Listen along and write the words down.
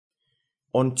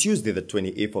On Tuesday, the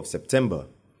 28th of September,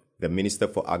 the Minister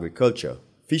for Agriculture,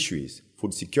 Fisheries,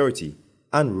 Food Security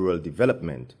and Rural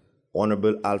Development,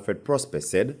 Honorable Alfred Prospere,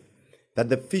 said that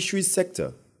the fisheries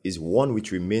sector is one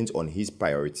which remains on his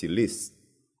priority list.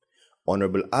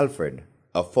 Honorable Alfred,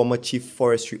 a former Chief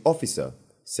Forestry Officer,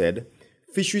 said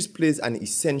fisheries plays an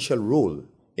essential role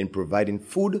in providing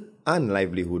food and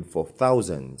livelihood for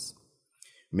thousands.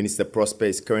 Minister Prospere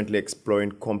is currently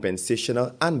exploring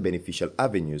compensational and beneficial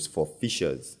avenues for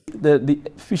fishers. The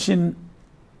fishing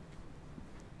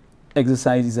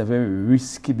exercise is a very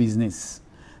risky business.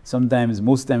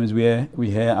 Most times we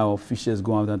hear our fishers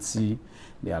go out at sea,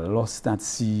 they are lost at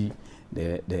sea,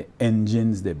 their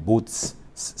engines, their boats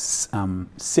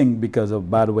sink because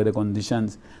of bad weather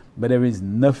conditions, but there is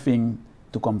nothing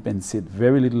to compensate,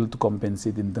 very little to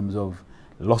compensate in terms of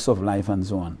loss of life and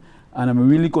so on. And I'm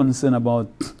really concerned about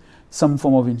some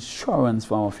form of insurance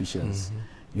for our fishers.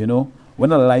 You know,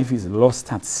 when a life is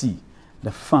lost at sea, the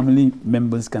family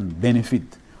members can benefit.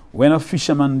 When a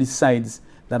fisherman decides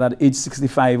that at age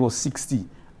 65 or 60,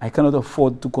 I cannot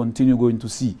afford to continue going to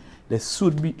sea, there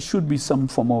should be some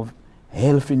form of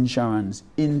health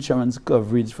insurance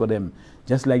coverage for them,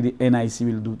 just like the NIC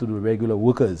will do to the regular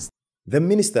workers. The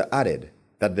minister added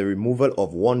that the removal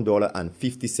of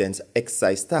 $1.50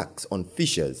 excise tax on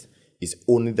fishers is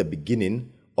only the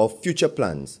beginning of future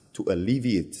plans to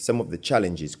alleviate some of the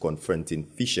challenges confronting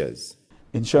fishers.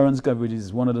 Insurance coverage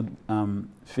is one of the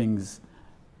things,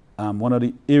 one of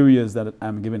the areas that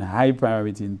I'm giving high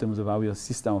priority in terms of how we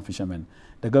assist our fishermen.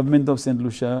 The government of St.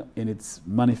 Lucia, in its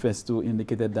manifesto,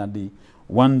 indicated that the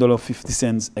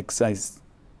 $1.50 excise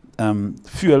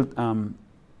fuel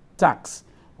tax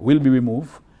will be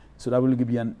removed. So that will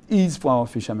be an ease for our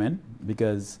fishermen,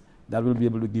 because that will be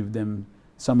able to give them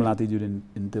some latitude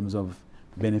in terms of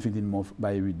benefiting more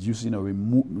by reducing or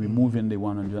removing the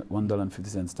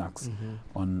 $1.50 tax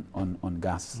on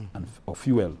gas or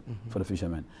fuel for the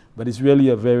fishermen. But it's really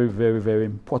a very, very, very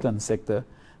important sector,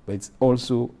 but it's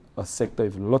also a sector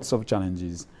with lots of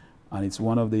challenges, and it's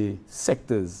one of the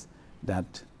sectors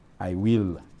that I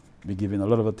will be giving a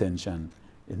lot of attention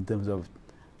in terms of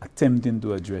attempting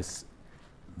to address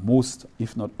most,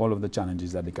 if not all, of the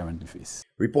challenges that they currently face.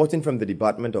 Reporting from the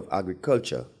Department of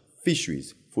Agriculture,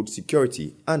 Fisheries, Food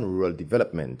Security and Rural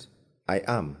Development, I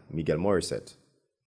am Miguel Morissette.